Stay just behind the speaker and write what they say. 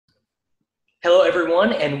Hello,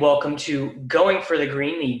 everyone, and welcome to Going for the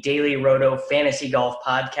Green, the Daily Roto Fantasy Golf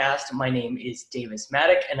Podcast. My name is Davis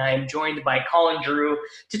Maddock, and I am joined by Colin Drew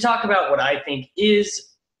to talk about what I think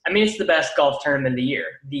it's the best golf tournament of the year.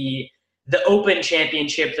 The Open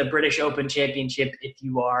Championship, the British Open Championship, if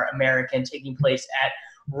you are American, taking place at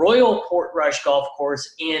Royal Portrush Golf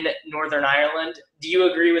Course in Northern Ireland. Do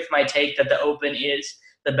you agree with my take that the Open is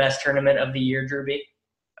the best tournament of the year, Drewby?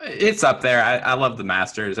 It's up there. I love the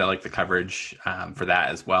Masters. I like the coverage for that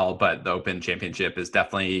as well. But the Open Championship is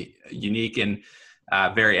definitely unique and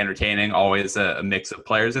very entertaining. Always a mix of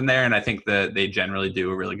players in there. And I think that they generally do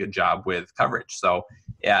a really good job with coverage. So,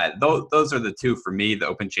 yeah, those are the two for me, the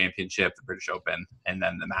Open Championship, the British Open, and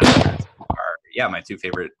then the Masters are, my two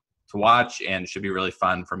favorite to watch and should be really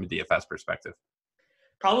fun from a DFS perspective.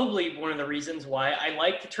 Probably one of the reasons why I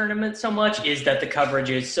like the tournament so much is that the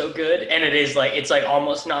coverage is so good, and it's like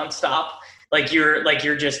almost nonstop.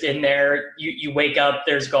 You're just in there. You wake up,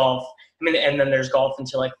 there's golf. And then there's golf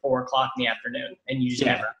until like 4:00 in the afternoon, and you just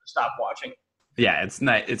never have to stop watching. Yeah, it's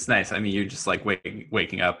nice. It's nice. I mean, you're just like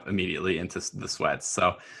waking up immediately into the sweats.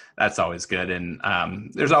 So that's always good. And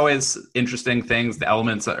there's always interesting things. The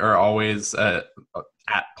elements are always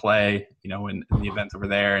at play, in the event over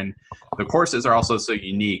there. And the courses are also so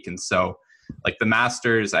unique. And so like the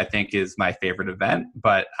Masters, I think, is my favorite event,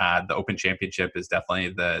 but the Open Championship is definitely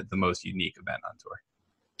the most unique event on tour.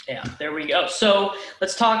 Yeah, there we go. So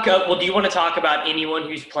let's talk. Do you want to talk about anyone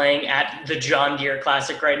who's playing at the John Deere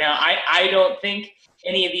Classic right now? I don't think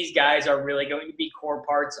any of these guys are really going to be core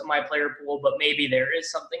parts of my player pool, but maybe there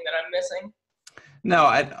is something that I'm missing. No,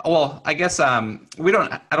 I guess I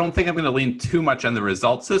don't think I'm going to lean too much on the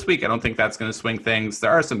results this week. I don't think that's going to swing things.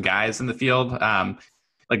 There are some guys in the field.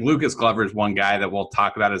 Like Lucas Glover is one guy that we'll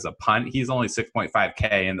talk about as a punt. He's only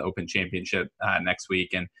 6.5K in the Open Championship next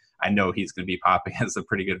week, and I know he's going to be popping as a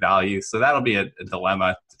pretty good value. So that'll be a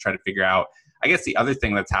dilemma to try to figure out. I guess the other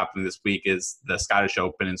thing that's happening this week is the Scottish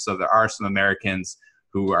Open. And so there are some Americans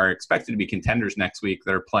who are expected to be contenders next week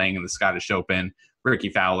that are playing in the Scottish Open. Ricky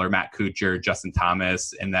Fowler, Matt Kuchar, Justin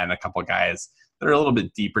Thomas, and then a couple of guys that are a little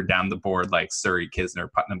bit deeper down the board like Surrey, Kisner,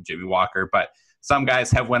 Putnam, Jimmy Walker. But some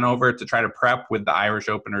guys have went over to try to prep with the Irish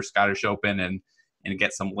Open or Scottish Open and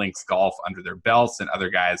get some links golf under their belts. And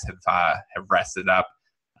other guys have rested up.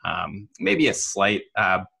 Maybe a slight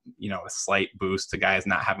boost to guys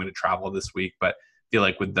not having to travel this week, but I feel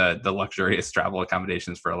like with the luxurious travel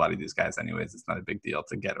accommodations for a lot of these guys anyways, it's not a big deal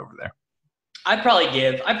to get over there. I'd probably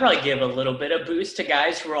give a little bit of boost to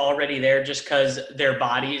guys who are already there just because their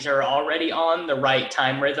bodies are already on the right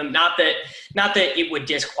time rhythm. Not that it would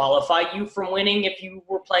disqualify you from winning if you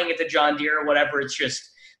were playing at the John Deere or whatever. It's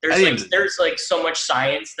just there's so much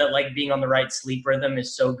science that like being on the right sleep rhythm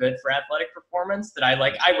is so good for athletic performance that I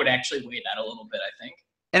would actually weigh that a little bit, I think.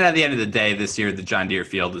 And at the end of the day, this year the John Deere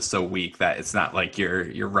field is so weak that it's not like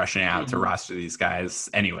you're rushing out to roster these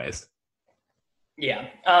guys anyways. Yeah.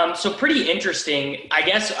 So pretty interesting. I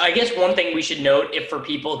guess one thing we should note, if for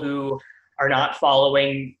people who are not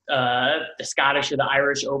following the Scottish or the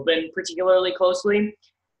Irish Open particularly closely,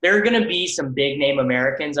 there are going to be some big name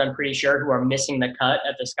Americans, I'm pretty sure, who are missing the cut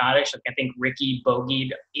at the Scottish. Like I think Ricky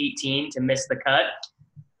bogeyed 18 to miss the cut.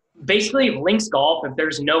 Basically, links golf, if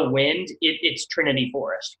there's no wind, it's Trinity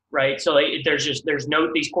Forest, right? So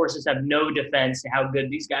these courses have no defense to how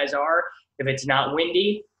good these guys are if it's not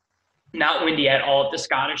windy. Not windy at all at the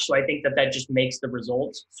Scottish, so I think that just makes the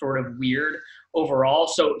results sort of weird overall.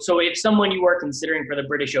 So if someone you are considering for the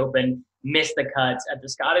British Open missed the cuts at the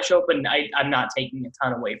Scottish Open, I'm not taking a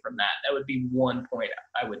ton away from that. That would be one point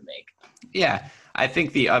I would make. Yeah, I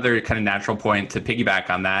think the other kind of natural point to piggyback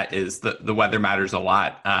on that is the weather matters a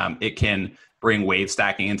lot. It can bring wave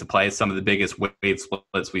stacking into play. Some of the biggest wave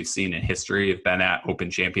splits we've seen in history have been at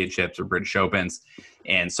Open Championships or British Opens,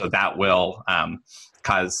 and so that will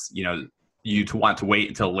cause you to want to wait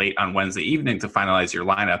until late on Wednesday evening to finalize your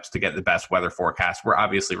lineups to get the best weather forecast. We're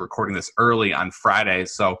obviously recording this early on Friday,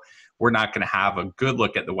 so we're not going to have a good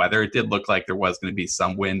look at the weather. It did look like there was going to be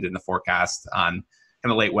some wind in the forecast on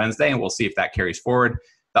kind of late Wednesday, and we'll see if that carries forward.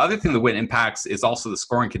 The other thing the wind impacts is also the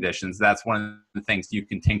scoring conditions. That's one of the things you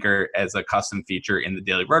can tinker as a custom feature in the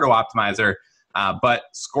Daily Roto Optimizer, but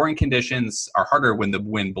scoring conditions are harder when the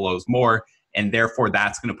wind blows more. And therefore,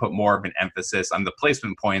 that's going to put more of an emphasis on the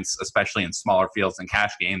placement points, especially in smaller fields and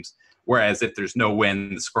cash games. Whereas if there's no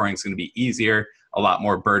wind, the scoring is going to be easier, a lot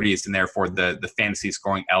more birdies, and therefore the fantasy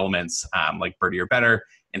scoring elements like birdie or better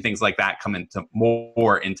and things like that come into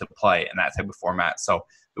play in that type of format. So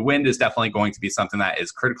the wind is definitely going to be something that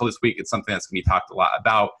is critical this week. It's something that's going to be talked a lot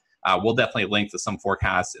about. We'll definitely link to some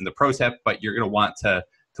forecasts in the pro tip, but you're going to want to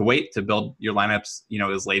to wait to build your lineups,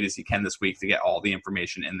 as late as you can this week to get all the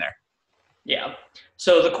information in there. Yeah.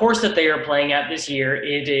 So the course that they are playing at this year,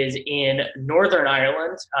 it is in Northern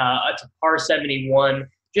Ireland. It's a par 71,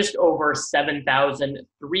 just over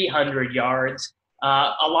 7,300 yards.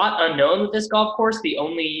 A lot unknown with this golf course. The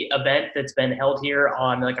only event that's been held here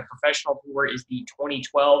on like a professional tour is the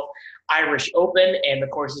 2012 Irish Open, and the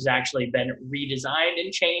course has actually been redesigned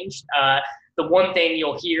and changed. The one thing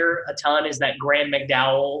you'll hear a ton is that Graham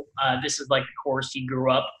McDowell, this is like the course he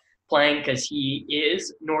grew up playing because he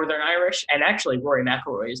is Northern Irish, and actually Rory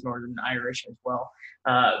McIlroy is Northern Irish as well.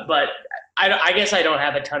 But I guess I don't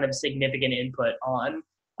have a ton of significant input on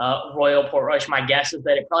Royal Portrush. My guess is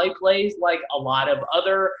that it probably plays like a lot of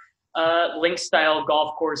other links-style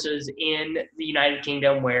golf courses in the United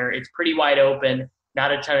Kingdom where it's pretty wide open,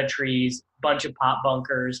 not a ton of trees, bunch of pot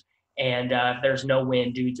bunkers, and if there's no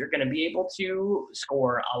wind, dudes are going to be able to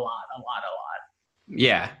score a lot.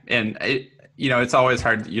 Yeah, and it's always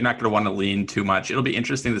hard. You're not going to want to lean too much. It'll be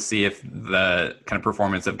interesting to see if the kind of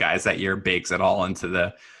performance of guys that year bakes at all into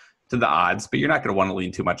the odds, but you're not going to want to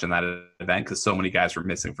lean too much in that event because so many guys were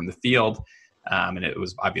missing from the field, and it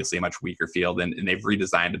was obviously a much weaker field, and they've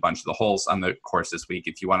redesigned a bunch of the holes on the course this week.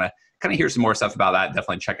 If you want to kind of hear some more stuff about that,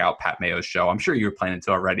 definitely check out Pat Mayo's show. I'm sure you were planning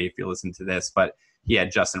to already if you listen to this, but he had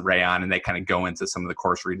Justin Ray on, and they kind of go into some of the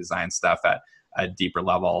course redesign stuff at a deeper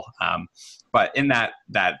level. But in that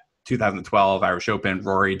 2012 Irish Open,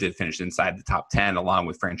 Rory did finish inside the top 10 along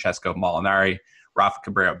with Francesco Molinari. Rafa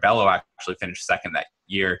Cabrera Bello actually finished second that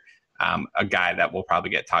year. A guy that will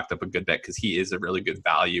probably get talked up a good bit because he is a really good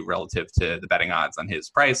value relative to the betting odds on his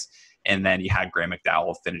price. And then you had Graham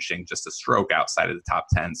McDowell finishing just a stroke outside of the top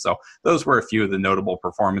 10. So those were a few of the notable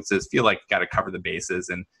performances. Feel like you got to cover the bases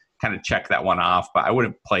and kind of check that one off. But I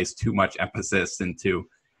wouldn't place too much emphasis into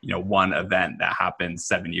one event that happened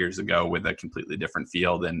 7 years ago with a completely different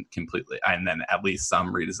field and then at least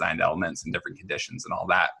some redesigned elements and different conditions and all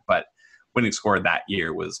that. But winning score that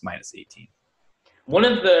year was minus 18. One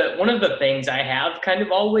of the things I have kind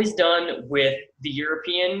of always done with the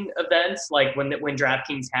European events, like when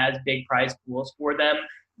DraftKings has big prize pools for them,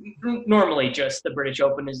 normally just the British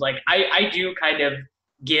Open is like, I do kind of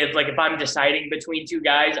give, like if I'm deciding between two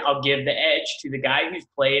guys, I'll give the edge to the guy who's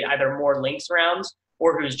played either more links rounds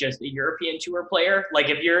or who's just a European tour player. Like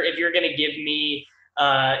if you're going to give me,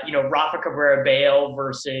 Rafa Cabrera Bale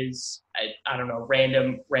versus I don't know,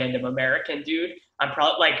 random American dude, I'm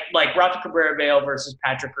probably like Rafa Cabrera Bale versus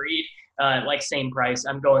Patrick Reed, like same price.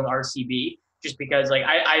 I'm going RCB just because like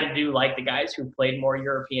I do like the guys who played more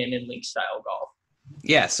European and link style golf.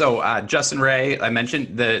 Yeah. So Justin Ray, I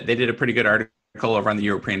mentioned they did a pretty good article over on the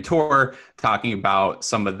European Tour talking about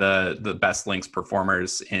some of the best links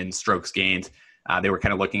performers in strokes gained. They were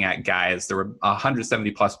kind of looking at guys. There were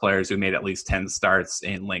 170 plus players who made at least 10 starts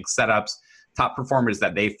in links setups. Top performers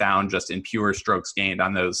that they found just in pure strokes gained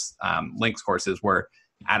on those links courses were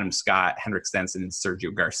Adam Scott, Henrik Stenson, and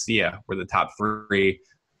Sergio Garcia were the top three,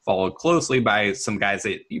 followed closely by some guys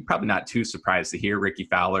that you're probably not too surprised to hear. Ricky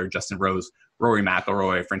Fowler, Justin Rose, Rory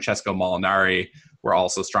McIlroy, Francesco Molinari were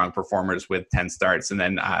also strong performers with 10 starts. And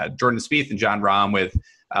then Jordan Spieth and Jon Rahm with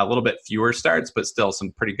a little bit fewer starts, but still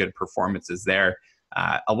some pretty good performances there.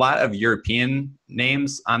 A lot of European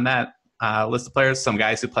names on that list of players, some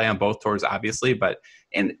guys who play on both tours, obviously, but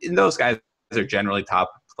and those guys are generally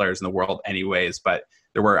top players in the world anyways, but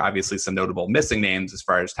there were obviously some notable missing names as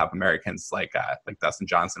far as top Americans, like Dustin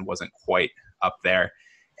Johnson wasn't quite up there.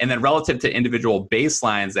 And then relative to individual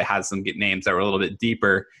baselines, they had some names that were a little bit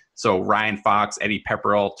deeper. So Ryan Fox, Eddie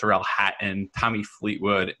Pepperell, Tyrrell Hatton, Tommy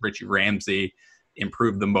Fleetwood, Richie Ramsey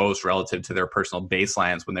improved the most relative to their personal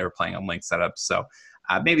baselines when they were playing on link setups. So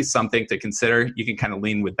maybe something to consider. You can kind of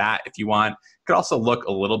lean with that if you want. You could also look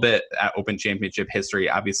a little bit at Open Championship history.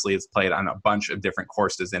 Obviously, it's played on a bunch of different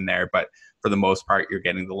courses in there, but for the most part, you're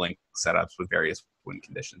getting the link setups with various wind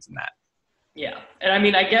conditions in that. Yeah. And I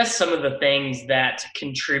mean, I guess some of the things that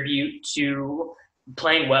contribute to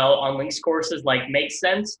playing well on links courses like make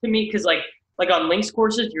sense to me because like on links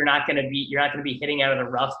courses, you're not going to be hitting out of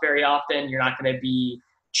the rough very often. You're not going to be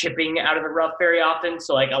chipping out of the rough very often.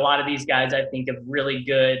 So like a lot of these guys, I think of really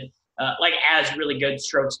good, really good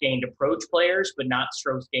strokes gained approach players, but not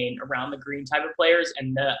strokes gained around the green type of players.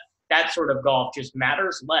 And that sort of golf just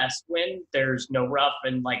matters less when there's no rough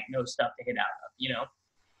and like no stuff to hit out of,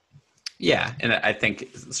 Yeah, and I think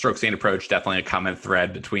strokes gained approach, definitely a common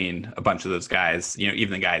thread between a bunch of those guys,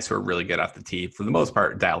 even the guys who are really good off the tee, for the most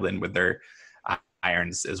part, dialed in with their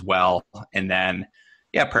irons as well. And then,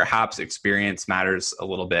 yeah, perhaps experience matters a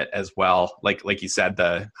little bit as well. Like you said,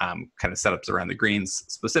 the kind of setups around the greens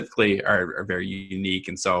specifically are very unique.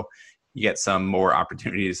 And so you get some more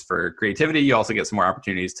opportunities for creativity. You also get some more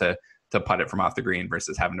opportunities to putt it from off the green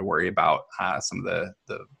versus having to worry about some of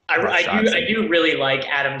the I do really like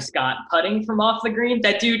Adam Scott putting from off the green.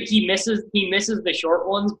 That dude, he misses the short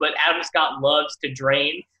ones, but Adam Scott loves to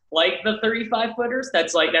drain like the 35 footers.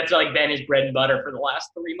 That's like been his bread and butter for the last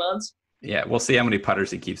 3 months. Yeah, we'll see how many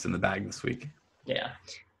putters he keeps in the bag this week. Yeah.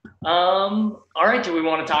 All right. Do we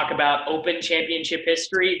want to talk about Open Championship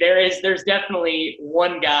history? There's definitely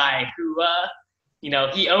one guy who,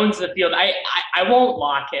 he owns the field. I won't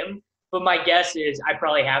lock him, but my guess is I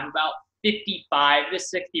probably have about 55 to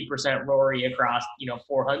 60% Rory across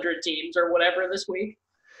 400 teams or whatever this week.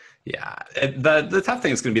 Yeah, the tough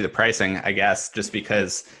thing is going to be the pricing, I guess, just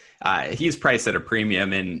because he's priced at a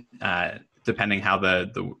premium, and depending how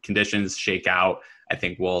the conditions shake out, I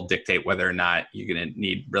think will dictate whether or not you're going to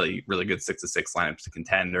need really, really good 6-6 lineups to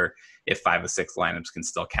contend, or if 5-6 lineups can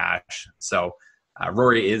still cash. So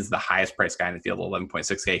Rory is the highest priced guy in the field,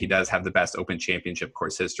 11.6K. He does have the best Open Championship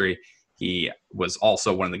course history. He was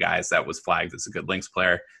also one of the guys that was flagged as a good links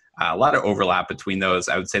player. A lot of overlap between those.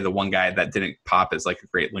 I would say the one guy that didn't pop as like a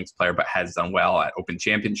great links player, but has done well at Open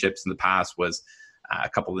Championships in the past was a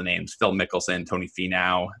couple of the names: Phil Mickelson, Tony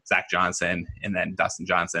Finau, Zach Johnson, and then Dustin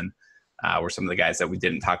Johnson were some of the guys that we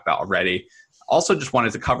didn't talk about already. Also, just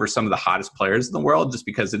wanted to cover some of the hottest players in the world, just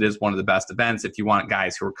because it is one of the best events. If you want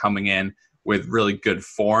guys who are coming in with really good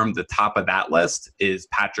form, the top of that list is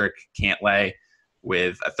Patrick Cantlay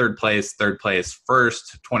with a third place,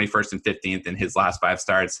 first, 21st, and 15th in his last 5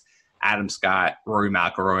 starts. Adam Scott, Rory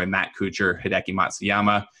McIlroy, Matt Kuchar, Hideki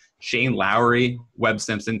Matsuyama, Shane Lowry, Webb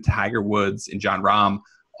Simpson, Tiger Woods, and Jon Rahm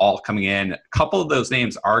all coming in. A couple of those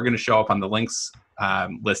names are going to show up on the links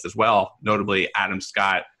list as well, notably Adam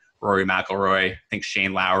Scott, Rory McIlroy. I think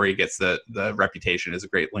Shane Lowry gets the reputation as a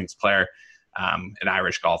great links player, an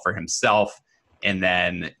Irish golfer himself. And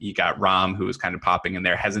then you got Rahm, who is kind of popping in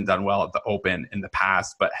there, hasn't done well at the Open in the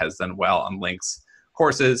past, but has done well on links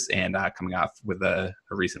courses, and coming off with a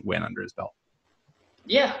recent win under his belt.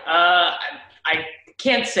 Yeah, I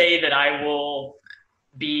can't say that I will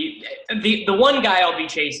be the one guy I'll be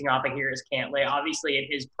chasing off of here is Cantlay. Obviously, at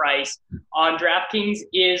his price on DraftKings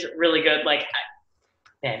is really good. Like,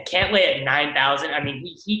 man, Cantlay at 9,000. I mean,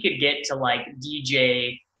 he could get to like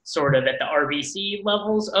DJ sort of at the RBC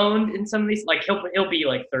levels owned in some of these. Like he'll be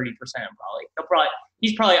like 30% probably.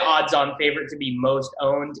 He's probably odds-on favorite to be most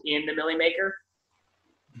owned in the Millie Maker.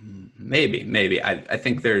 Maybe. I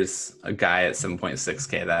think there's a guy at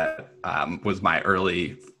 7.6K that was my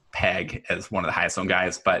early peg as one of the highest owned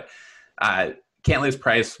guys, but Cantlay's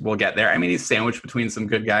price will get there. I mean, he's sandwiched between some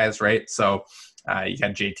good guys, right? So you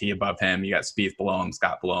got JT above him, you got Spieth below him,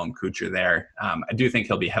 Scott below him, Kuchar there. I do think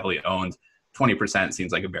he'll be heavily owned. 20%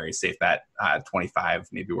 seems like a very safe bet. 25,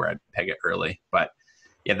 maybe where I'd peg it early. But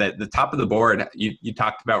yeah, the top of the board, you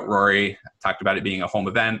talked about Rory, talked about it being a home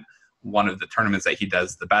event, one of the tournaments that he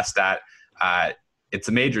does the best at. It's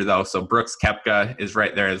a major though, so Brooks Koepka is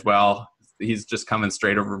right there as well. He's just coming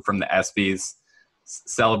straight over from the ESPYs,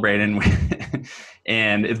 celebrating,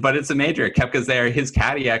 but it's a major. Koepka's there. His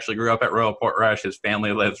caddy actually grew up at Royal Portrush. His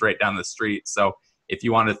family lives right down the street. So if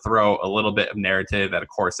you want to throw a little bit of narrative at a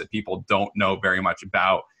course that people don't know very much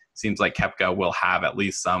about, seems like Koepka will have at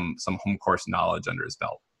least some home course knowledge under his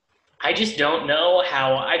belt. I just don't know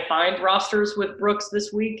how I find rosters with Brooks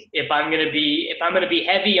this week. If I'm gonna be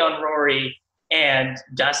heavy on Rory and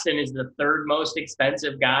Dustin is the third most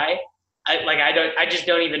expensive guy, I just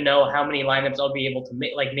don't even know how many lineups I'll be able to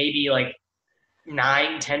make. Like maybe like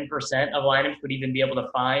 9-10% of lineups would even be able to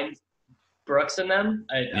find Brooks in them.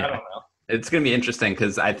 I don't know. It's going to be interesting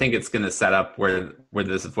because I think it's going to set up where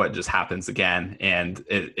this is what just happens again, and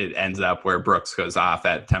it ends up where Brooks goes off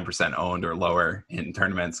at 10% owned or lower in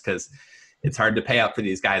tournaments, because it's hard to pay up for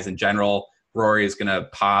these guys in general. Rory is going to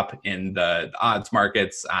pop in the odds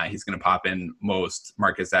markets. He's going to pop in most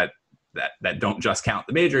markets that don't just count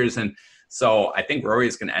the majors. And so I think Rory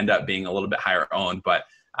is going to end up being a little bit higher owned, but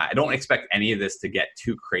I don't expect any of this to get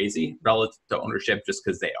too crazy relative to ownership, just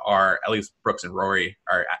because they are, at least Brooks and Rory,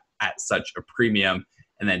 are at such a premium.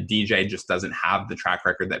 And then DJ just doesn't have the track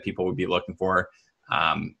record that people would be looking for.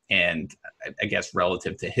 And I guess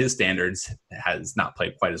relative to his standards, has not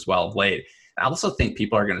played quite as well of late. I also think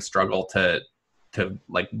people are going to struggle to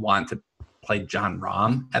like want to play Jon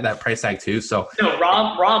Rahm at that price tag too. So no,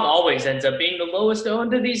 Rahm always ends up being the lowest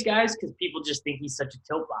owned of these guys because people just think he's such a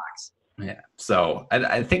tilt box. Yeah, so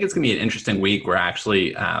I think it's going to be an interesting week where I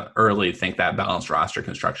actually early think that balanced roster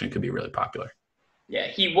construction could be really popular. Yeah,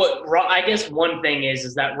 I guess one thing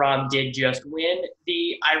is that Rahm did just win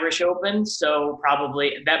the Irish Open, so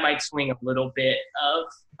probably that might swing a little bit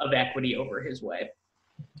of equity over his way.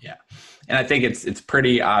 Yeah. And I think it's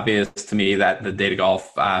pretty obvious to me that the Data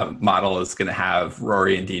Golf model is going to have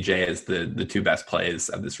Rory and DJ as the two best plays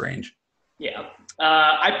of this range. Yeah.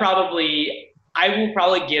 I will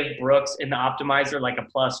probably give Brooks in the optimizer like a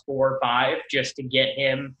 +4 or 5 just to get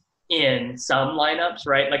him in some lineups,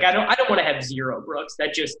 right? Like I don't want to have 0 Brooks.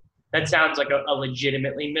 That sounds like a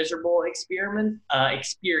legitimately miserable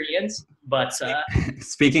experience. But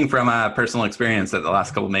speaking from personal experience at the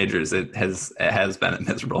last couple of majors, it has been a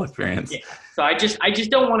miserable experience. Yeah. So I just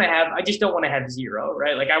don't want to have 0,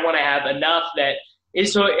 right? Like I want to have enough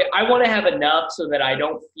I want to have enough so that I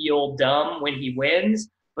don't feel dumb when he wins,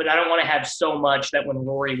 but I don't want to have so much that when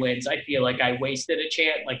Rory wins, I feel like I wasted a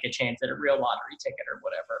chance at a real lottery ticket or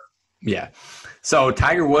whatever. Yeah. So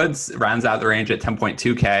Tiger Woods rounds out the range at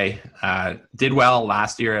 10.2K. Did well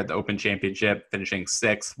last year at the Open Championship, finishing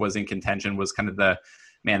 6th, was in contention, was kind of that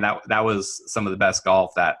was some of the best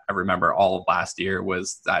golf that I remember all of last year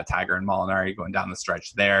was Tiger and Molinari going down the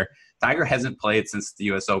stretch there. Tiger hasn't played since the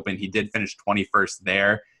U.S. Open. He did finish 21st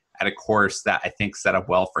there at a course that I think set up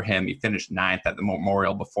well for him. He finished 9th at the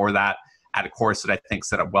Memorial before that at a course that I think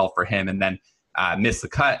set up well for him, and then missed the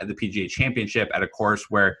cut at the PGA Championship at a course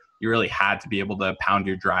where you really had to be able to pound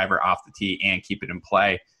your driver off the tee and keep it in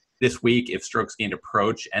play. This week, if strokes gained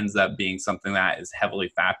approach ends up being something that is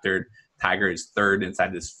heavily factored, Tiger is 3rd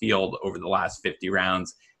inside this field over the last 50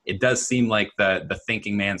 rounds. It does seem like the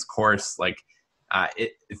thinking man's course. Like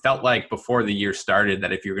it felt like before the year started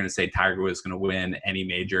that if you were going to say Tiger was going to win any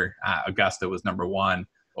major, Augusta was number 1.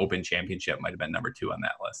 Open Championship might have been number 2 on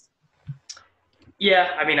that list. Yeah,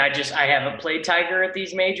 I mean, I haven't played Tiger at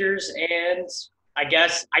these majors, and I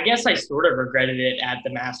guess I sort of regretted it at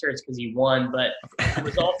the Masters because he won, but it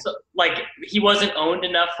was also like he wasn't owned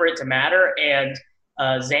enough for it to matter, and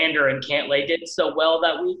Xander and Cantlay did so well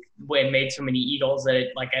that week and made so many eagles that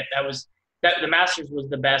the Masters was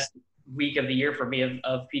the best week of the year for me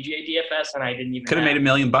of PGA DFS, and I didn't even could have made $1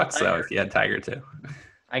 million though if you had Tiger too.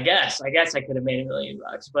 I guess I could have made $1 million,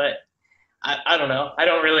 but I don't know. I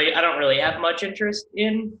don't really have much interest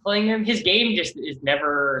in playing him. His game just is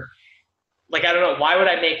never like, I don't know. Why would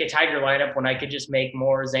I make a Tiger lineup when I could just make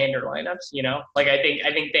more Xander lineups? You know, like I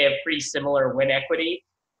think they have pretty similar win equity,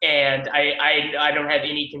 and I don't have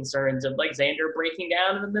any concerns of like Xander breaking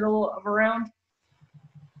down in the middle of a round.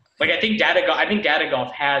 Like I think Data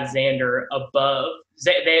Golf has Xander above.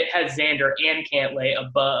 They has Xander and Cantlay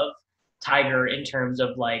above Tiger in terms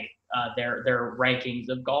of like their rankings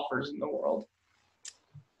of golfers in the world.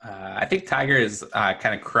 I think Tiger has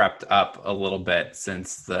kind of crept up a little bit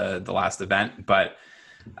since the last event, but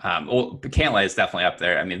Cantlay is definitely up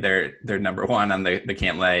there. I mean, they're number 1 on the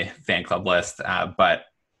Cantlay fan club list, but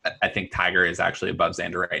I think Tiger is actually above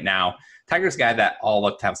Xander right now. Tiger's a guy that I'll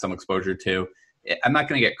look to have some exposure to. I'm not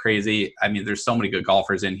going to get crazy. I mean, there's so many good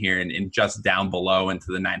golfers in here, and just down below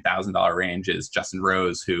into the $9,000 range is Justin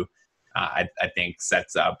Rose, who I think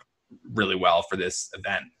sets up really well for this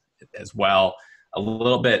event as well. A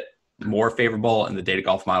little bit more favorable in the Data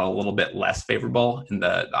Golf model, a little bit less favorable in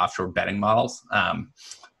the offshore betting models.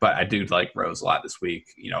 But I do like Rose a lot this week.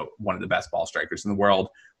 You know, one of the best ball strikers in the world,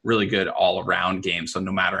 really good all around game. So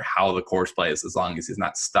no matter how the course plays, as long as he's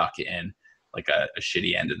not stuck in like a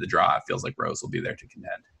shitty end of the draw, it feels like Rose will be there to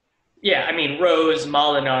contend. Yeah, I mean, Rose,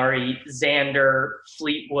 Molinari, Xander,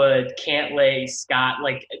 Fleetwood, Cantlay, Scott,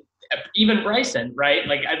 like even Bryson, right?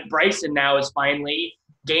 Like Bryson now is finally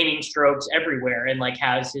gaining strokes everywhere and like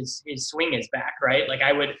has his swing is back, right? Like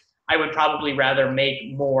I would probably rather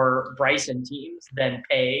make more Bryson teams than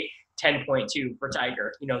pay 10.2 for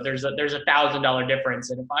Tiger. You know, there's a $1,000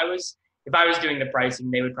 difference, and if I was doing the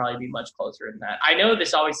pricing, they would probably be much closer than that. I know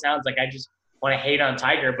this always sounds like I just want to hate on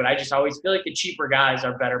Tiger, but I just always feel like the cheaper guys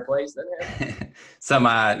are better plays than him.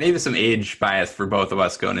 Maybe some age bias for both of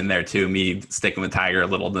us going in there too. Me sticking with Tiger, a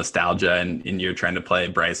little nostalgia, and you're trying to play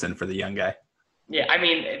Bryson for the young guy. Yeah, I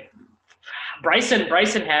mean, Bryson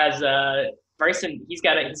he's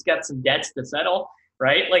got some debts to settle,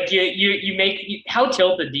 right? Like how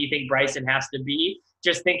tilted do you think Bryson has to be?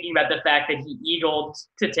 Just thinking about the fact that he eagled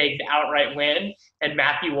to take the outright win, and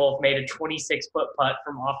Matthew Wolff made a 26-foot putt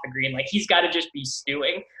from off the green. Like he's got to just be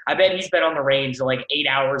stewing. I bet he's been on the range like 8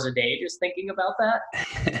 hours a day just thinking about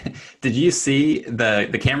that. Did you see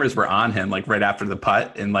the cameras were on him like right after the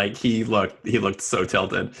putt, and like he looked so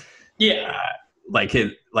tilted. Yeah.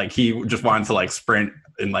 He just wanted to like sprint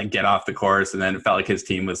and like get off the course, and then it felt like his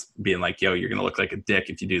team was being like, "Yo, you're gonna look like a dick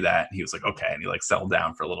if you do that." And he was like, "Okay," and he like settled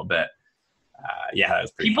down for a little bit. Yeah, that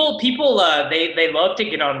was pretty people. They love to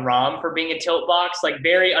get on Rahm for being a tilt box. Like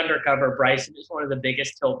very undercover. Bryson is one of the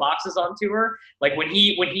biggest tilt boxes on tour. Like when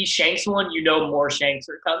he shanks one, you know more shanks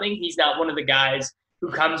are coming. He's not one of the guys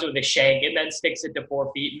who comes with a shank and then sticks it to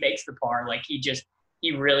 4 feet and makes the par. Like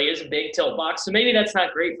he really is a big tilt box. So maybe that's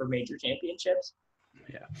not great for major championships.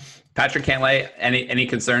 Yeah. Patrick Cantlay, any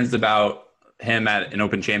concerns about him at an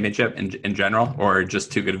Open Championship in general, or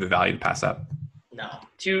just too good of a value to pass up? No,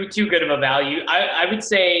 too good of a value. I would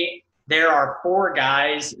say there are 4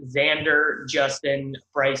 guys, Xander, Justin,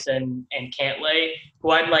 Bryson, and Cantlay,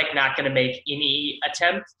 who I'm like not going to make any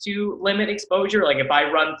attempt to limit exposure. Like if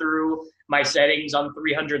I run through my settings on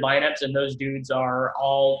 300 lineups and those dudes are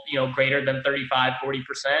all, greater than 35, 40%,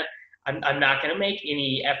 I'm not going to make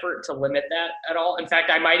any effort to limit that at all. In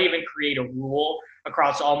fact, I might even create a rule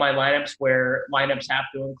across all my lineups where lineups have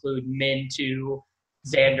to include min to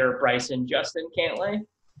Xander, Bryson, Justin, Cantlay.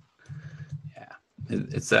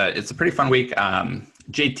 It's a pretty fun week.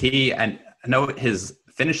 JT, and I know his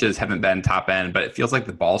finishes haven't been top end, but it feels like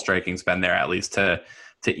the ball striking's been there at least to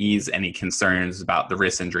ease any concerns about the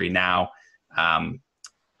wrist injury now.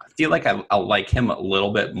 I feel like I like him a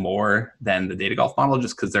little bit more than the data golf model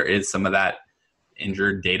just because there is some of that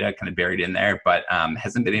injured data kind of buried in there, but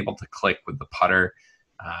hasn't been able to click with the putter.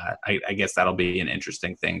 I guess that'll be an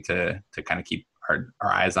interesting thing to kind of keep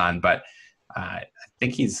our eyes on, but I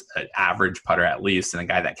think he's an average putter at least, and a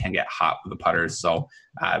guy that can get hot with the putters. So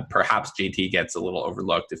perhaps JT gets a little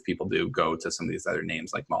overlooked if people do go to some of these other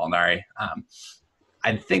names like Molinari.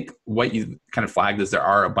 I think what you kind of flagged is there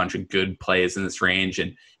are a bunch of good plays in this range,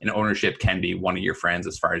 and ownership can be one of your friends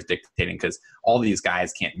as far as dictating, because all these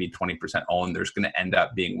guys can't be 20% owned. There's going to end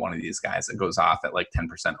up being one of these guys that goes off at like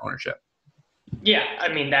 10% ownership. Yeah,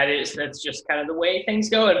 I mean, that's just kind of the way things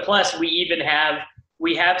go. And plus,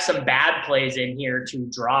 we have some bad plays in here to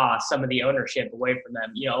draw some of the ownership away from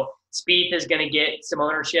them. Spieth is going to get some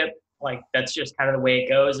ownership. Like, that's just kind of the way it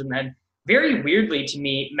goes. And then very weirdly to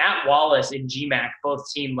me, Matt Wallace and GMAC both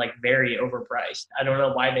seem like very overpriced. I don't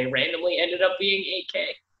know why they randomly ended up being 8K.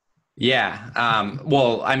 Yeah.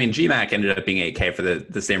 Well, I mean, GMAC ended up being 8K for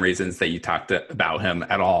the same reasons that you talked about him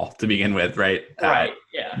at all to begin with, right? Right.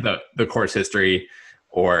 Yeah. The course history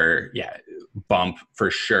bump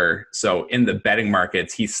for sure. So in the betting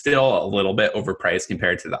markets, he's still a little bit overpriced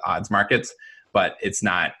compared to the odds markets, but it's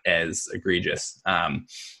not as egregious.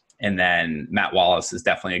 And then Matt Wallace is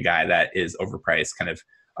definitely a guy that is overpriced kind of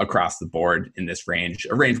across the board in this range,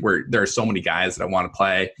 a range where there are so many guys that I want to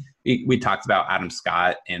play. We talked about Adam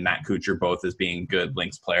Scott and Matt Kuchar both as being good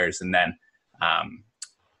links players. And then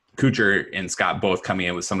Kuchar and Scott both coming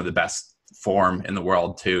in with some of the best form in the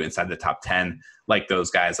world too, inside the top 10, like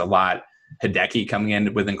those guys a lot. Hideki coming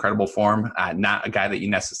in with incredible form, not a guy that you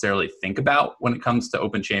necessarily think about when it comes to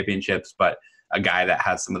Open Championships, but a guy that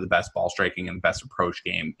has some of the best ball striking and the best approach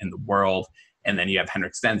game in the world. And then you have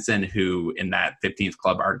Henrik Stenson, who in that 15th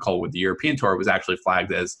Club article with the European Tour was actually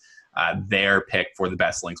flagged as their pick for the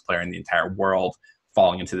best links player in the entire world,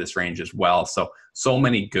 falling into this range as well. So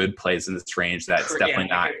many good plays in this range that's definitely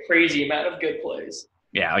not a crazy amount of good plays.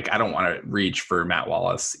 Yeah, like I don't want to reach for Matt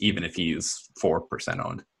Wallace, even if he's 4%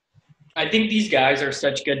 owned. I think these guys are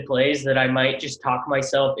such good plays that I might just talk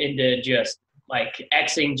myself into just like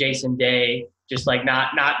Xing Jason Day, just like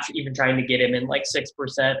not even trying to get him in like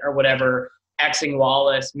 6% or whatever. Xing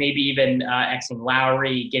Wallace, maybe even Xing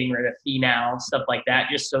Lowry, getting rid of Finau, stuff like that,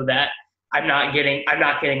 just so that I'm not getting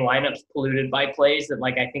lineups polluted by plays that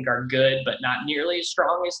like I think are good but not nearly as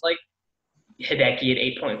strong as like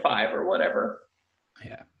Hideki at 8.5 or whatever.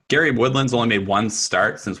 Yeah. Gary Woodland's only made one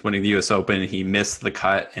start since winning the U.S. Open. He missed the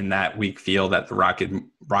cut in that weak field at the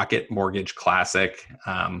Rocket Mortgage Classic.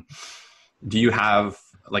 Do you have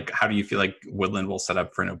how do you feel like Woodland will set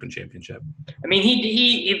up for an Open Championship? I mean,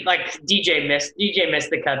 he like DJ missed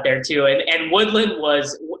the cut there too, and Woodland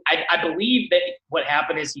was I believe that what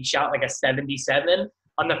happened is he shot like a 77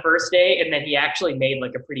 on the first day, and then he actually made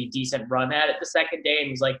like a pretty decent run at it the second day,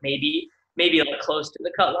 and was like maybe like close to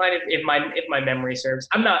the cut line if my memory serves.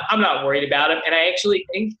 I'm not worried about him, and I actually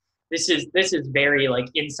think this is very like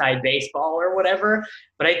inside baseball or whatever,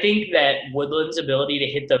 but I think that Woodland's ability to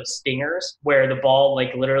hit those stingers where the ball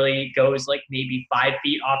like literally goes like maybe 5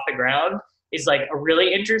 feet off the ground is like a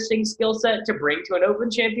really interesting skill set to bring to an Open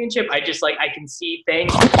Championship. I just like I can see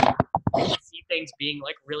things being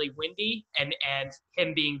like really windy and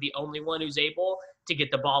him being the only one who's able to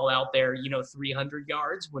get the ball out there, 300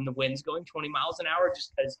 yards when the wind's going 20 miles an hour,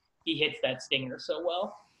 just because he hits that stinger so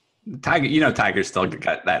well. Tiger's still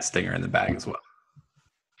got that stinger in the bag as well.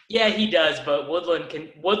 Yeah, he does, but Woodland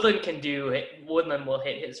will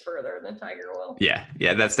hit his further than Tiger will. Yeah,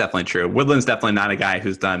 that's definitely true. Woodland's definitely not a guy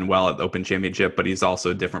who's done well at the Open Championship, but he's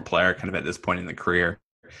also a different player kind of at this point in the career.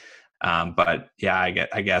 But yeah,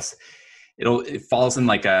 I guess it falls in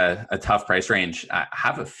like a tough price range. I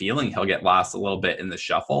have a feeling he'll get lost a little bit in the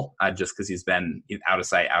shuffle, just because he's been out of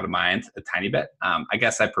sight, out of mind a tiny bit. I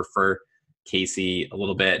guess I prefer Casey a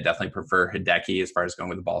little bit. Definitely prefer Hideki as far as going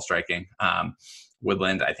with the ball striking.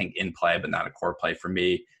 Woodland, I think in play, but not a core play for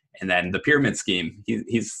me. And then the pyramid scheme.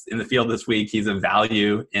 He's in the field this week. He's a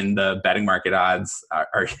value in the betting market odds.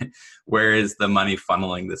 Where is the money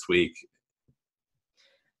funneling this week?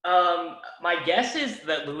 My guess is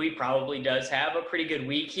that Louis probably does have a pretty good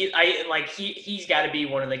week. He's got to be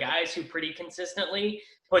one of the guys who pretty consistently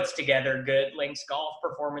puts together good links golf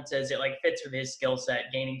performances. It like fits with his skill set,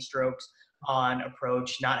 gaining strokes on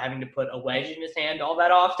approach, not having to put a wedge in his hand all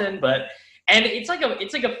that often. And it's like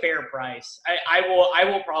a fair price. I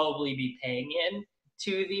will probably be paying in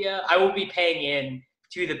to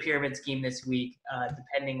the pyramid scheme this week,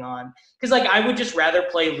 depending on, because like I would just rather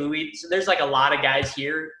play Louis. So there's like a lot of guys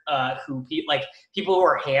here who people who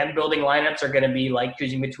are hand building lineups are going to be like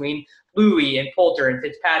choosing between Louis and Poulter and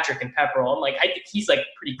Fitzpatrick and Pepperell. And like I think he's like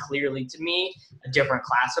pretty clearly to me a different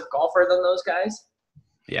class of golfer than those guys.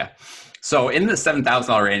 Yeah. So in the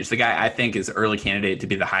 $7,000 range, the guy I think is early candidate to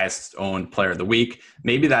be the highest owned player of the week.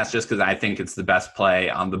 Maybe that's just because I think it's the best play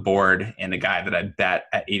on the board and a guy that I bet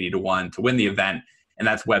at 80-1 to win the event. And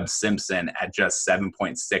that's Webb Simpson at just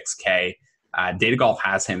 7.6K. Data Golf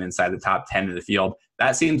has him inside the top 10 of the field.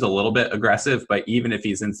 That seems a little bit aggressive, but even if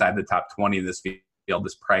he's inside the top 20 of this field,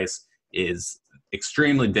 this price is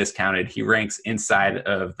extremely discounted. He ranks inside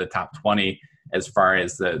of the top 20 as far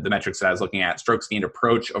as the metrics that I was looking at. Strokes gained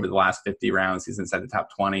approach over the last 50 rounds, he's inside the top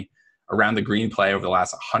 20. Around the green play over the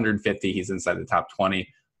last 150, he's inside the top 20.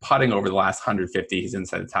 Putting over the last 150, he's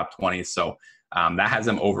inside the top 20. So that has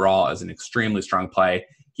him overall as an extremely strong play.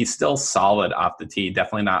 He's still solid off the tee.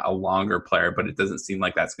 Definitely not a longer player, but it doesn't seem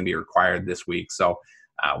like that's going to be required this week. So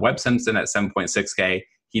Webb Simpson at 7.6K.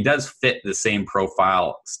 He does fit the same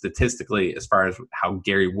profile statistically as far as how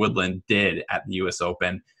Gary Woodland did at the U.S.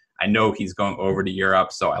 Open. I know he's going over to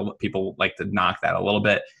Europe, so people like to knock that a little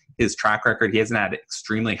bit. His track record, he hasn't had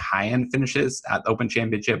extremely high-end finishes at the Open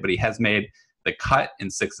Championship, but he has made the cut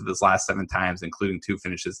in 6 of his last 7 times, including 2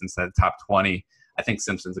 finishes inside the top 20. I think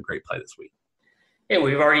Simpson's a great play this week. Yeah,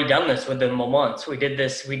 we've already done this with him once. We did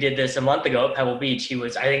this a month ago at Pebble Beach. I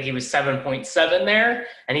think he was 7.7 there,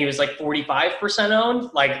 and he was like 45%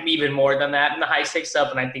 owned, like even more than that in the high stakes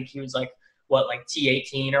stuff. And I think he was like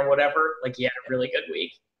T18 or whatever. Like he had a really good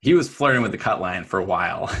week. He was flirting with the cut line for a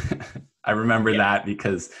while. I remember that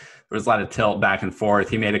because there was a lot of tilt back and forth.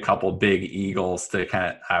 He made a couple big eagles to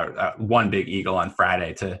kind of one big eagle on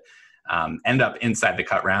Friday to end up inside the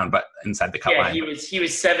cut round, but inside the cut line. Yeah, he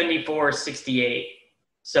was 74-68.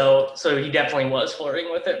 So he definitely was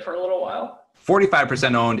flirting with it for a little while.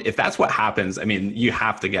 45% owned. If that's what happens, I mean, you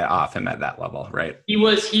have to get off him at that level, right? He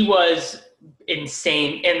was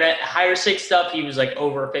insane. In that higher stakes stuff, he was like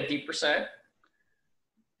over 50%.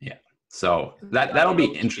 Yeah. So that'll be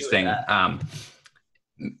interesting.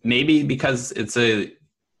 Maybe because it's a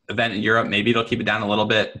event in Europe, maybe it'll keep it down a little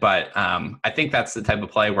bit, but I think that's the type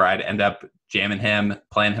of play where I'd end up jamming him,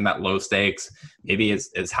 playing him at low stakes, maybe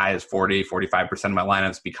as high as 45% of my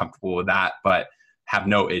lineups, be comfortable with that, but have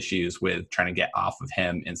no issues with trying to get off of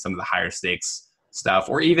him in some of the higher stakes stuff.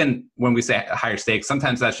 Or even when we say higher stakes,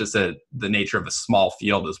 sometimes that's just the nature of a small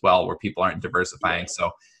field as well, where people aren't diversifying.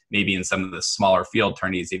 So maybe in some of the smaller field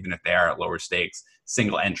tourneys, even if they are at lower stakes,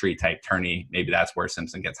 single entry type tourney, maybe that's where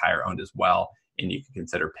Simpson gets higher owned as well, and you can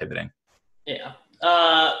consider pivoting. Yeah.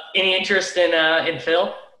 Any interest in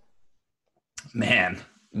Phil? Man,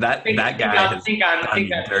 that guy has done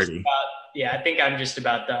me dirty. I think I'm just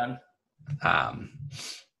about done.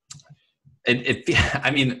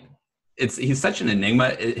 He's such an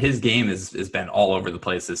enigma. His game has been all over the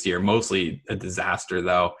place this year, mostly a disaster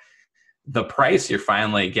though. The price, you're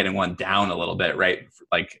finally getting one down a little bit, right?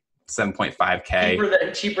 Like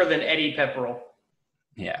 7.5K. Cheaper than Eddie Pepperell.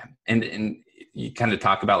 Yeah. And you kind of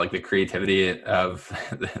talk about like the creativity of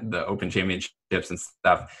the Open Championships and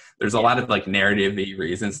stuff. There's a lot of like narrative-y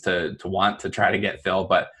reasons to want to try to get Phil,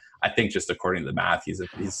 but I think just according to the math, he's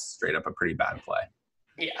straight up a pretty bad play.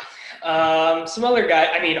 Yeah. Some other guy,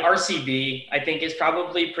 RCB, I think is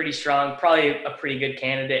probably pretty strong, probably a pretty good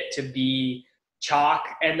candidate to be chalk.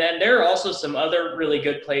 And then there are also some other really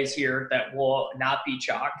good plays here that will not be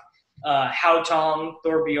chalk. Hautong,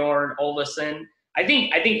 Thorbjorn, Olesen. I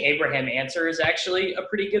think Abraham Answer is actually a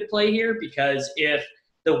pretty good play here, because if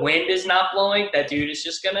the wind is not blowing, that dude is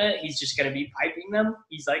just gonna be piping them.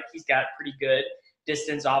 He's got pretty good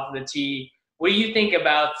distance off of the tee. What do you think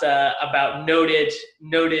about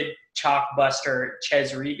noted chalk buster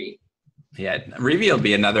Ches Reavie? Yeah, Reavie will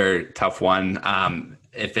be another tough one.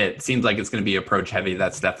 if it seems like it's going to be approach heavy,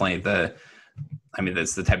 that's definitely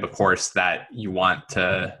that's the type of course that you want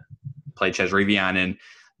to play Chez on. And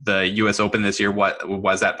the U.S. Open this year, what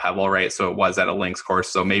was at Pebble, right? So it was at a links course.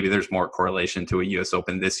 So maybe there's more correlation to a U.S.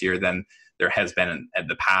 Open this year than there has been in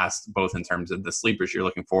the past, both in terms of the sleepers you're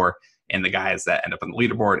looking for and the guys that end up on the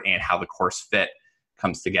leaderboard and how the course fit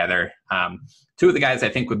comes together. Two of the guys I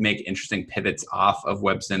think would make interesting pivots off of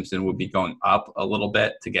Webb Simpson would be going up a little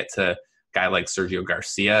bit to get to a guy like Sergio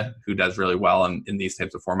Garcia, who does really well in these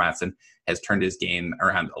types of formats and has turned his game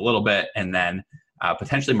around a little bit. And then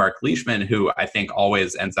potentially Mark Leishman, who I think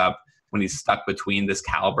always ends up, when he's stuck between this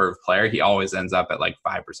caliber of player, he always ends up at like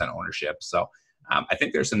 5% ownership. So I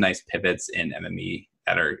think there's some nice pivots in MME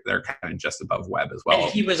that are kind of just above Webb as well.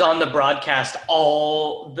 And he was on the broadcast the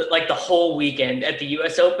whole weekend at the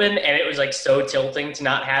U.S. Open, and it was like so tilting to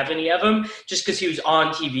not have any of them just because he was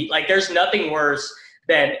on TV. Like, there's nothing worse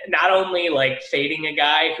than not only like fading a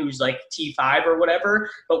guy who's like T5 or whatever,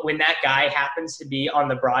 but when that guy happens to be on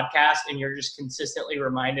the broadcast and you're just consistently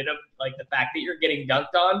reminded of like the fact that you're getting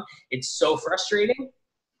dunked on, it's so frustrating.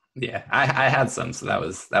 Yeah, I had some, so that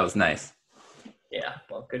was nice. Yeah,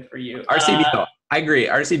 well, good for you. RCB, though, I agree.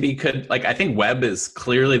 RCB could, I think Webb is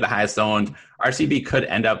clearly the highest owned. RCB could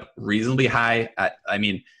end up reasonably high. I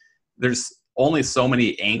mean, there's only so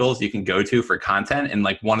many angles you can go to for content, and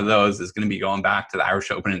like one of those is going to be going back to the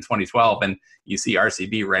Irish Open in 2012, and you see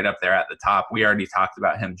RCB right up there at the top. We already talked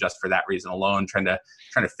about him just for that reason alone, trying to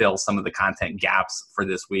fill some of the content gaps for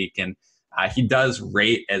this week, and he does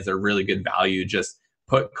rate as a really good value. Just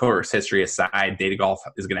put course history aside, Data Golf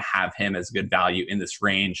is going to have him as good value in this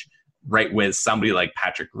range, right with somebody like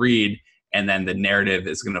Patrick Reed, and then the narrative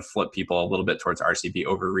is going to flip people a little bit towards RCB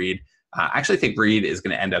over Reed. I actually think Reed is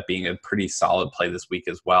going to end up being a pretty solid play this week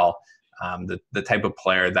as well. The type of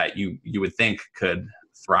player that you would think could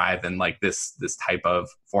thrive in like this type of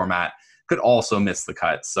format could also miss the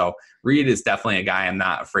cut. So Reed is definitely a guy I'm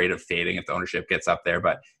not afraid of fading if the ownership gets up there.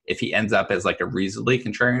 But if he ends up as like a reasonably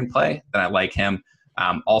contrarian play, then I like him.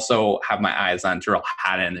 Also have my eyes on Tyrrell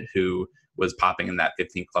Hatton, who was popping in that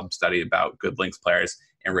 15 club study about good links players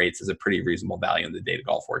and rates as a pretty reasonable value in the Data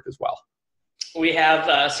Golf work as well. We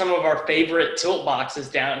have some of our favorite tilt boxes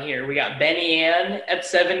down here. We got Benny Ann at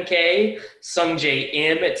 7K, Sung J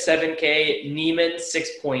M at 7K, Neiman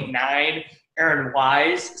 6.9, Aaron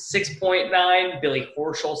Wise 6.9, Billy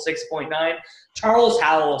Horschel 6.9, Charles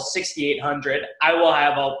Howell 6,800. I will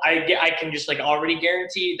have I can just like already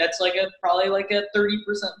guarantee that's like probably like a 30%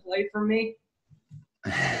 play for me.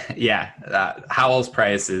 Yeah, Howell's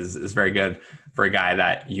price is very good for a guy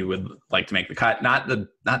that you would like to make the cut. Not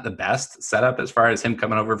the best setup as far as him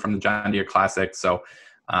coming over from the John Deere Classic. So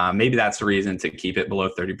maybe that's the reason to keep it below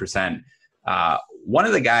 30%. One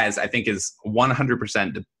of the guys I think is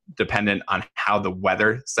 100% dependent on how the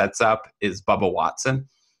weather sets up is Bubba Watson.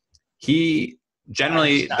 He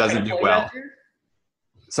generally doesn't do well.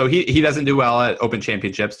 So he doesn't do well at Open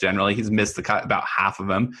Championships generally. He's missed the cut about half of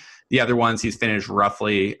them. The other ones he's finished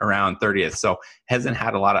roughly around 30th. So hasn't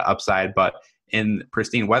had a lot of upside, but in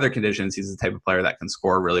pristine weather conditions, he's the type of player that can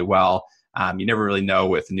score really well. You never really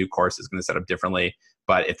know if the new course is going to set up differently.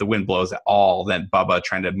 But if the wind blows at all, then Bubba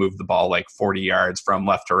trying to move the ball like 40 yards from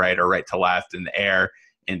left to right or right to left in the air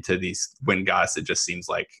into these wind gusts, it just seems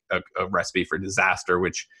like a recipe for disaster,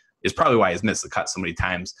 which is probably why he's missed the cut so many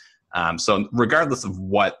times. So regardless of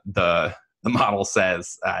what the model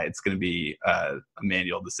says, it's going to be a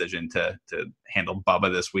manual decision to handle Bubba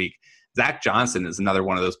this week. Zach Johnson is another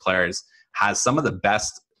one of those players, has some of the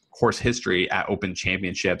best course history at Open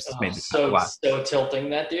Championships. So tilting,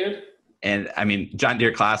 that dude. And I mean, John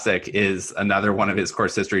Deere Classic is another one of his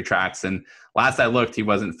course history tracks. And last I looked, he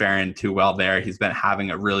wasn't faring too well there. He's been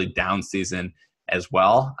having a really down season as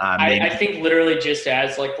well. I think literally just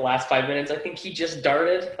as like the last 5 minutes, I think he just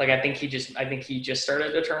darted. Like I think he just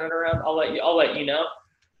started to turn it around. I'll let you know.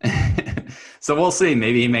 So we'll see.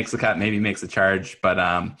 Maybe he makes the cut. Maybe he makes the charge.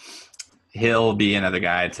 But he'll be another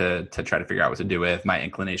guy to try to figure out what to do with. My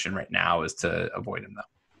inclination right now is to avoid him though.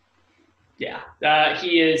 Yeah,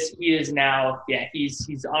 he is now. Yeah,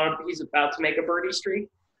 he's about to make a birdie streak.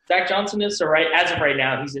 Zach Johnson is so right as of right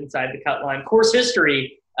now. He's inside the cut line. Course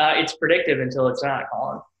history. It's predictive until it's not,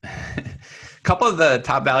 Colin. A couple of the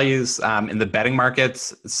top values in the betting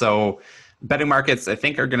markets. So betting markets, I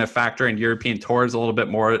think, are going to factor in European tours a little bit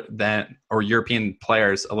more or European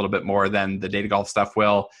players a little bit more than the Data Golf stuff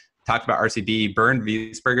will. Talked about RCB. Bernd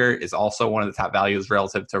Wiesberger is also one of the top values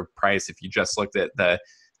relative to price if you just looked at the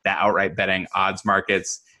outright betting odds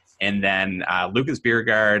markets. And then Lucas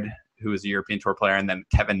Bjerregaard, who is a European Tour player, and then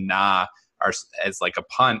Kevin Na are as like a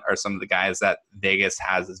punt are some of the guys that Vegas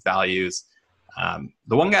has as values.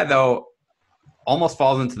 The one guy, though, almost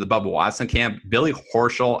falls into the Bubba Watson camp. Billy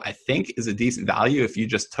Horschel, I think, is a decent value if you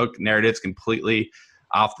just took narratives completely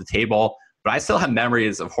off the table. But I still have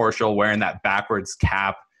memories of Horschel wearing that backwards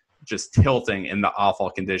cap, just tilting in the awful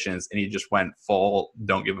conditions, and he just went full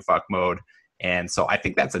don't give a fuck mode. And so I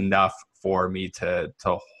think that's enough for me to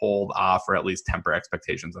hold off or at least temper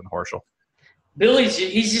expectations on Horschel.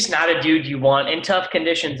 He's just not a dude you want in tough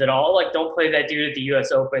conditions at all. Like, don't play that dude at the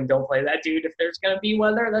U.S. Open. Don't play that dude if there's going to be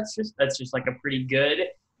weather. That's just like a pretty good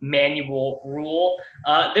manual rule.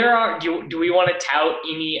 Do we want to tout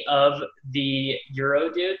any of the Euro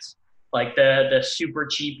dudes, like the super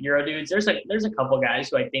cheap Euro dudes? There's a couple guys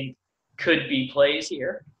who I think could be plays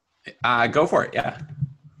here. Go for it. Yeah.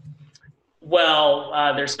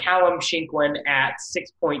 Well, there's Callum Shinkwin at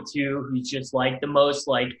 6.2, who's just like the most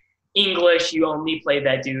like English. You only play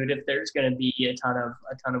that dude if there's going to be a ton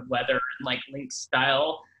of weather and like links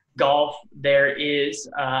style golf. There is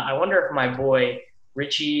I wonder if my boy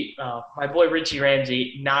Richie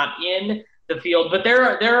Ramsey not in the field, but there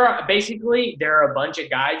are a bunch of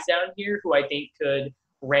guys down here who I think could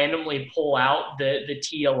randomly pull out the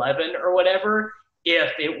T11 or whatever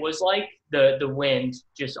if it was like the wind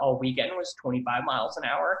just all weekend was 25 miles an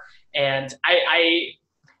hour. And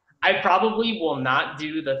I probably will not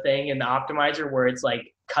do the thing in the optimizer where it's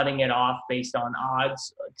like cutting it off based on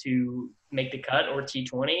odds to make the cut or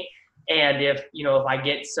T20. And if I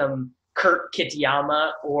get some Kurt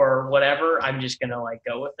Kitayama or whatever, I'm just going to like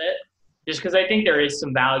go with it just because I think there is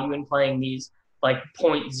some value in playing these like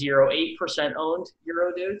 0.08% owned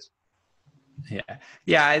Euro dudes.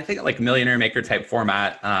 Yeah. I think like millionaire maker type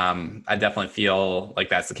format, I definitely feel like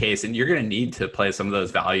that's the case. And you're going to need to play some of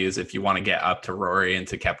those values if you want to get up to Rory and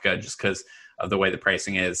to Koepka just because of the way the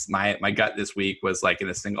pricing is. My gut this week was like in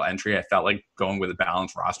a single entry, I felt like going with a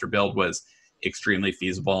balanced roster build was extremely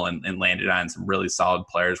feasible and landed on some really solid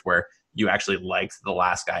players where you actually liked the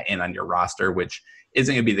last guy in on your roster, which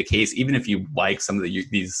isn't going to be the case. Even if you like some of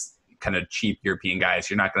these kind of cheap European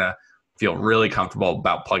guys, you're not going to feel really comfortable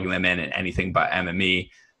about plugging them in anything but MME.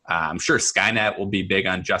 I'm sure Skynet will be big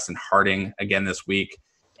on Justin Harding again this week.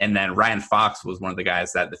 And then Ryan Fox was one of the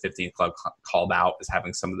guys that the 15th Club called out as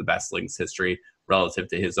having some of the best links history relative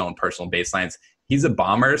to his own personal baselines. He's a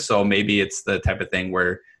bomber, so maybe it's the type of thing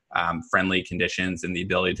where friendly conditions and the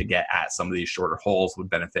ability to get at some of these shorter holes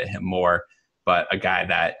would benefit him more. But a guy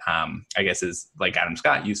that I guess is like Adam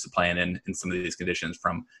Scott used to playing in some of these conditions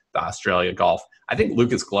from the Australia golf. I think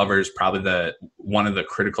Lucas Glover is probably one of the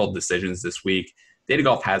critical decisions this week. Data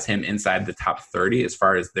Golf has him inside the top 30 as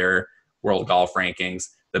far as their world golf rankings.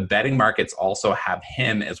 The betting markets also have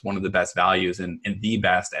him as one of the best values and the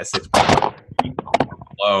best at 6.5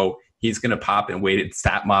 low. He's going to pop in weighted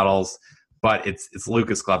stat models, but it's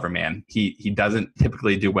Lucas Glover, man. He doesn't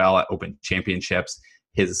typically do well at Open Championships.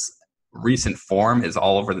 His recent form is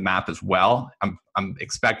all over the map as well. I'm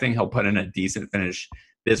expecting he'll put in a decent finish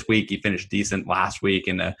this week. He finished decent last week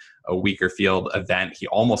in a weaker field event. He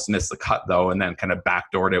almost missed the cut though, and then kind of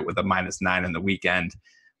backdoored it with a -9 in the weekend.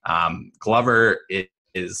 Glover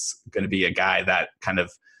is going to be a guy that kind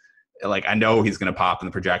of like, I know he's going to pop in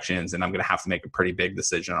the projections and I'm going to have to make a pretty big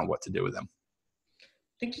decision on what to do with him. I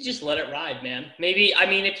think you just let it ride, man. Maybe, I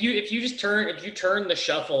mean, if you turn the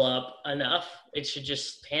shuffle up enough, it should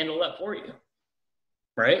just handle that for you,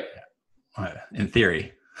 right? In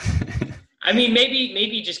theory. I mean,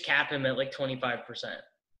 maybe just cap him at like 25%.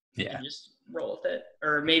 Yeah. And just roll with it.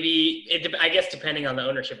 Or maybe, I guess depending on the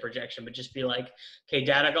ownership projection, but just be like, okay,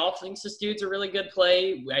 Data Golf thinks this dude's a really good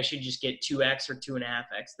play. I should just get 2x or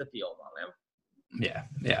 2.5x the field on him.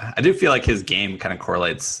 Yeah. I do feel like his game kind of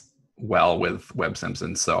correlates well with Webb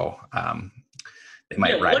Simpson, so they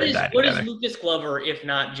might ride or die together. What is Lucas Glover if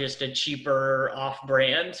not just a cheaper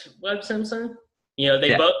off-brand Webb Simpson?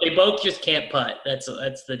 They both just can't putt. That's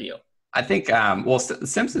the deal. I think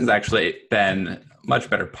Simpson's actually been much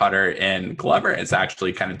better putter, and Glover has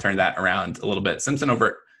actually kind of turned that around a little bit. Simpson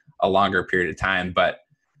over a longer period of time, but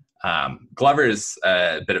Glover is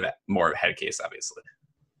a bit of more of a head case, obviously.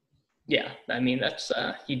 Yeah, I mean that's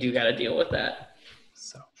you do got to deal with that.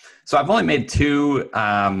 So I've only made 2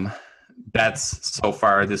 bets so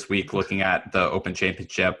far this week looking at the Open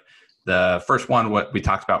Championship. The first one, what we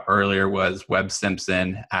talked about earlier, was Webb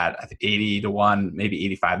Simpson at I think 80-1,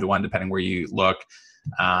 maybe 85-1, depending where you look.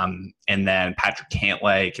 And then Patrick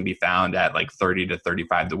Cantlay can be found at like 30 to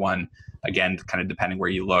 35-1, again, kind of depending where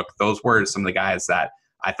you look. Those were some of the guys that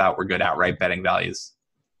I thought were good outright betting values.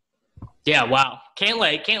 Yeah, wow.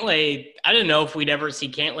 Cantlay, I didn't know if we'd ever see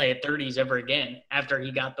Cantlay at 30s ever again after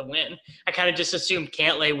he got the win. I kind of just assumed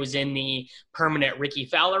Cantlay was in the permanent Ricky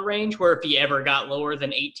Fowler range where if he ever got lower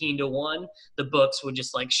than 18-1, the books would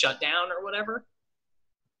just like shut down or whatever.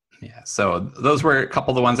 Yeah, so those were a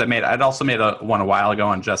couple of the ones I made. I'd also made one a while ago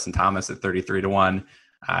on Justin Thomas at 33-1.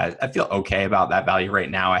 I feel okay about that value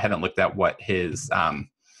right now. I haven't looked at what his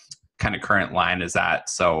kind of current line is at,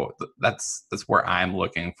 so that's where I'm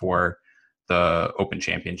looking for the Open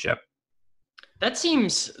Championship. That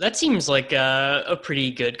seems like a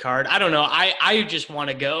pretty good card. I don't know. I just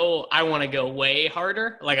want to go. I want to go way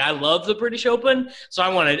harder. Like I love the British Open, so I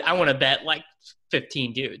want to bet like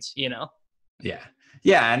 15 dudes. You know.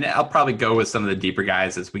 Yeah, and I'll probably go with some of the deeper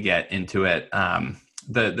guys as we get into it.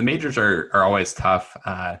 The majors are always tough.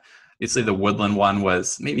 Obviously, the Woodland one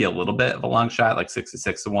was maybe a little bit of a long shot, like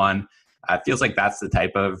 66-1. Feels like that's the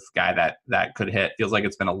type of guy that could hit. Feels like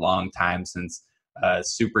it's been a long time since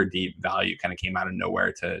super deep value kind of came out of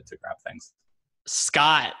nowhere to grab things.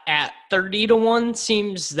 Scott at 30-1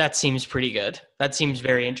 seems pretty good. That seems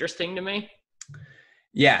very interesting to me.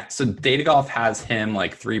 Yeah, so Data Golf has him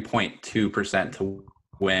like 3.2% to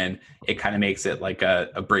win. It kind of makes it like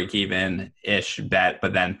a break-even-ish bet,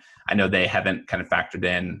 but then I know they haven't kind of factored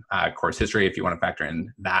in course history if you want to factor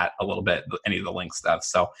in that a little bit, any of the link stuff.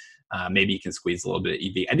 So maybe you can squeeze a little bit of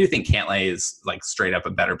EV. I do think Cantlay is like straight up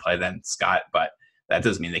a better play than Scott, but that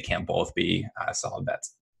doesn't mean they can't both be solid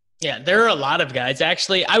bets. Yeah, there are a lot of guys.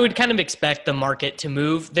 Actually, I would kind of expect the market to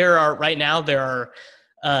move. There are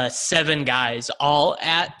 7 guys all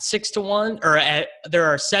at 6-1, or there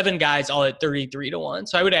are 7 guys all at 33-1.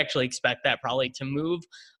 So I would actually expect that probably to move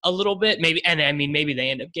a little bit. Maybe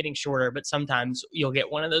they end up getting shorter, but sometimes you'll get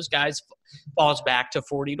one of those guys falls back to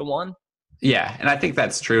 40-1. Yeah, and I think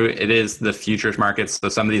that's true. It is the futures markets. So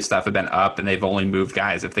some of these stuff have been up and they've only moved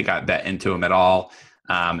guys if they got bet into them at all.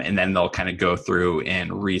 And then they'll kind of go through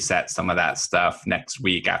and reset some of that stuff next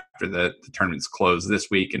week after the tournaments close this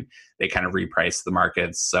week, and they kind of reprice the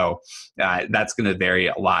markets. So that's going to vary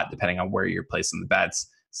a lot depending on where you're placing the bets.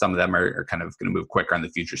 Some of them are kind of going to move quicker on the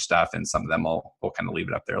future stuff, and some of them will kind of leave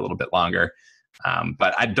it up there a little bit longer.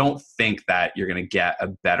 But I don't think that you're going to get a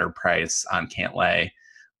better price on Cantlay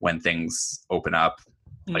when things open up.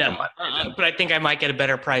 But I think I might get a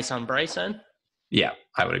better price on Bryson. Yeah,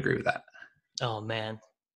 I would agree with that. Oh man,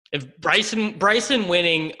 if Bryson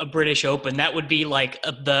winning a British Open, that would be like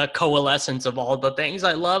the coalescence of all the things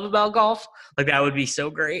I love about golf. Like that would be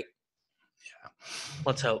so great. Yeah,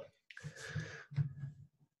 let's hope.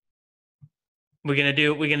 We're gonna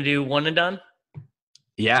do one and done.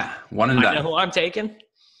 Yeah, one and done. I know who I'm taking.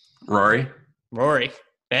 Rory.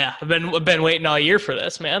 Yeah, I've been waiting all year for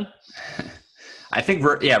this, man. I think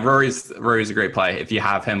Rory's a great play. If you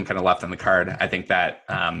have him kind of left on the card, I think that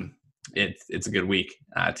it's a good week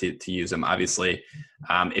to use him. Obviously,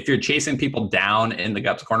 if you're chasing people down in the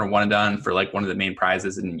Gups Corner one and done for like one of the main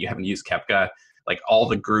prizes, and you haven't used Koepka, like all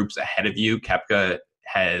the groups ahead of you, Koepka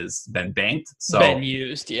has been banked. So been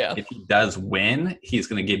used, yeah. If he does win, he's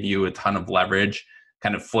going to give you a ton of leverage,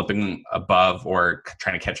 kind of flipping above or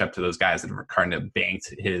trying to catch up to those guys that have kind of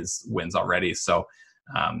banked his wins already. So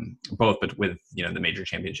both with the major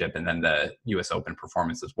championship and then the US Open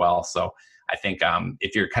performance as well. So I think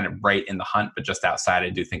if you're kind of right in the hunt but just outside, I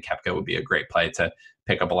do think Koepka would be a great play to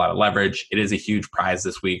pick up a lot of leverage. It is a huge prize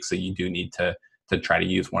this week, so you do need to try to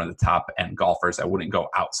use one of the top end golfers. I wouldn't go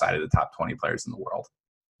outside of the top 20 players in the world.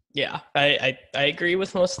 Yeah, I agree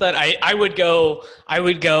with most of that. I would go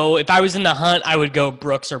if I was in the hunt, I would go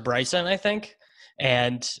Brooks or Bryson, I think.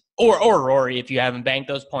 And or Rory if you haven't banked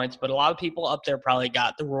those points, but a lot of people up there probably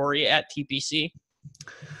got the Rory at TPC.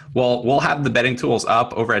 Well, we'll have the betting tools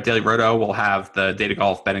up over at Daily Roto. We'll have the Data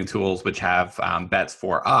Golf betting tools, which have bets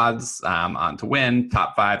for odds on to win,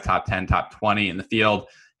 top 5, top 10, top 20 in the field,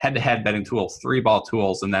 head-to-head betting tools, 3-ball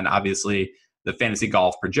tools, and then obviously the fantasy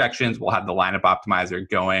golf projections. We'll have the lineup optimizer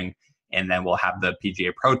going, and then we'll have the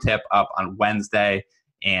PGA Pro Tip up on Wednesday.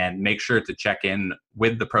 And make sure to check in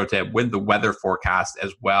with the pro tip, with the weather forecast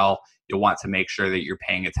as well. You'll want to make sure that you're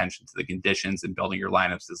paying attention to the conditions and building your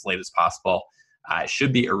lineups as late as possible. It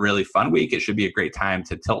should be a really fun week. It should be a great time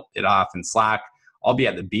to tilt it off in Slack. I'll be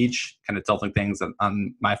at the beach kind of tilting things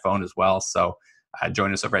on my phone as well. So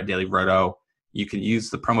join us over at Daily Roto. You can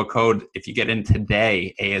use the promo code, if you get in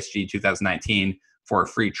today, ASG 2019, for a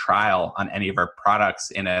free trial on any of our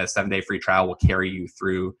products. In a 7-day free trial, we'll carry you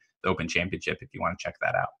through the Open Championship if you want to check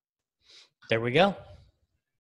that out. There we go.